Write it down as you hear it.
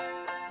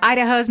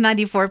Idaho's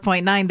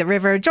 94.9 The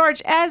River.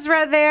 George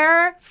Ezra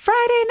there.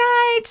 Friday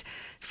night.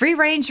 Free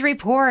Range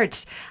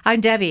Report.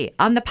 I'm Debbie.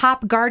 On the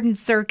Pop Garden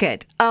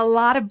Circuit, a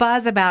lot of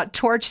buzz about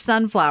torch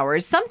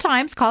sunflowers,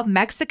 sometimes called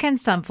Mexican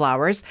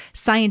sunflowers.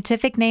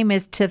 Scientific name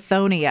is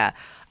Tithonia.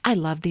 I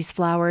love these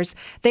flowers.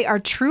 They are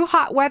true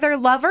hot weather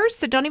lovers,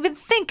 so don't even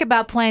think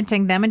about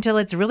planting them until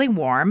it's really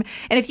warm.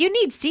 And if you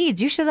need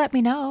seeds, you should let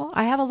me know.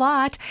 I have a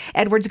lot.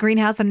 Edwards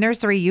Greenhouse and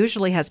Nursery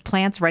usually has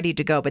plants ready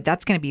to go, but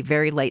that's going to be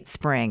very late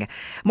spring.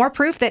 More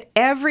proof that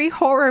every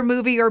horror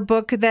movie or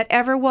book that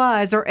ever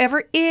was or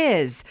ever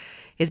is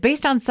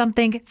based on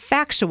something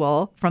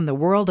factual from the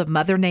world of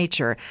Mother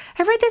Nature.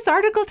 I read this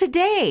article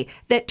today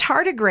that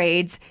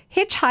tardigrades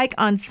hitchhike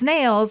on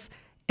snails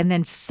and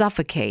then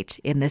suffocate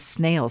in this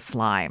snail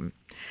slime.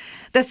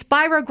 The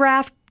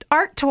Spirograph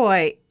art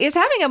toy is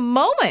having a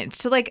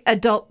moment, like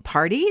adult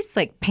parties,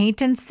 like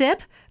paint and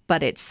sip,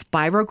 but it's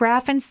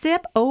Spirograph and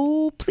sip.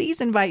 Oh, please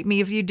invite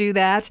me if you do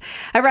that.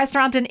 A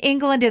restaurant in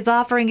England is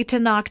offering to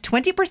knock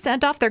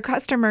 20% off their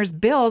customers'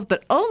 bills,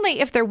 but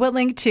only if they're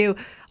willing to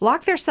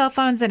lock their cell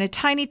phones in a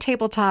tiny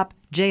tabletop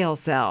jail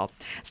cell.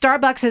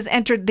 Starbucks has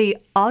entered the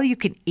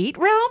all-you-can-eat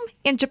realm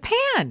in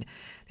Japan.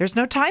 There's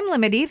no time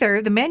limit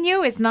either. The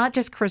menu is not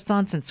just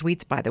croissants and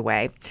sweets, by the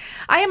way.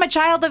 I am a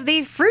child of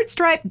the fruit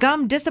stripe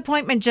gum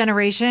disappointment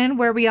generation,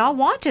 where we all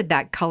wanted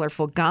that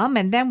colorful gum,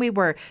 and then we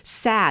were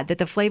sad that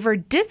the flavor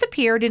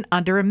disappeared in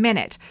under a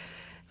minute.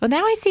 Well,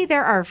 now I see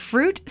there are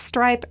fruit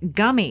stripe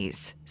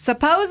gummies.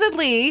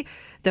 Supposedly,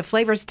 the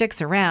flavor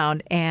sticks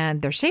around,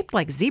 and they're shaped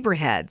like zebra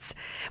heads.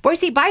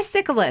 Boise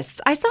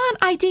bicyclists, I saw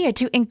an idea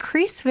to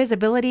increase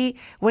visibility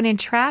when in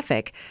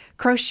traffic.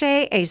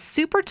 Crochet a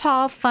super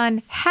tall,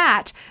 fun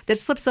hat that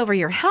slips over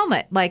your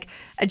helmet like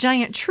a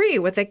giant tree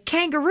with a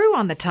kangaroo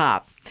on the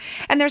top.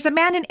 And there's a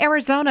man in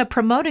Arizona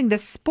promoting the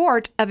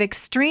sport of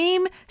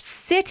extreme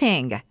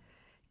sitting.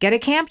 Get a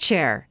camp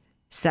chair.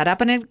 Set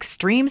up in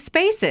extreme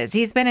spaces.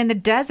 He's been in the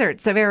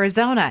deserts of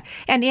Arizona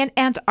and in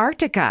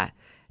Antarctica.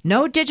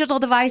 No digital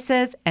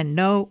devices and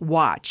no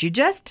watch. You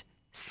just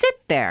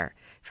sit there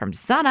from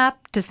sun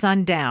up to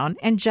sundown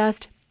and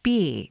just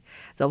be.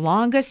 The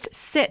longest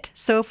sit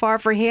so far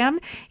for him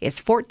is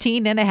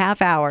 14 and a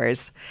half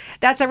hours.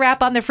 That's a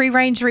wrap on the Free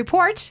Range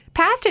Report.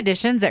 Past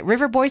editions at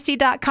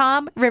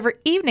riverboise.com,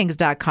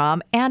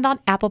 riverevenings.com, and on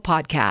Apple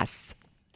Podcasts.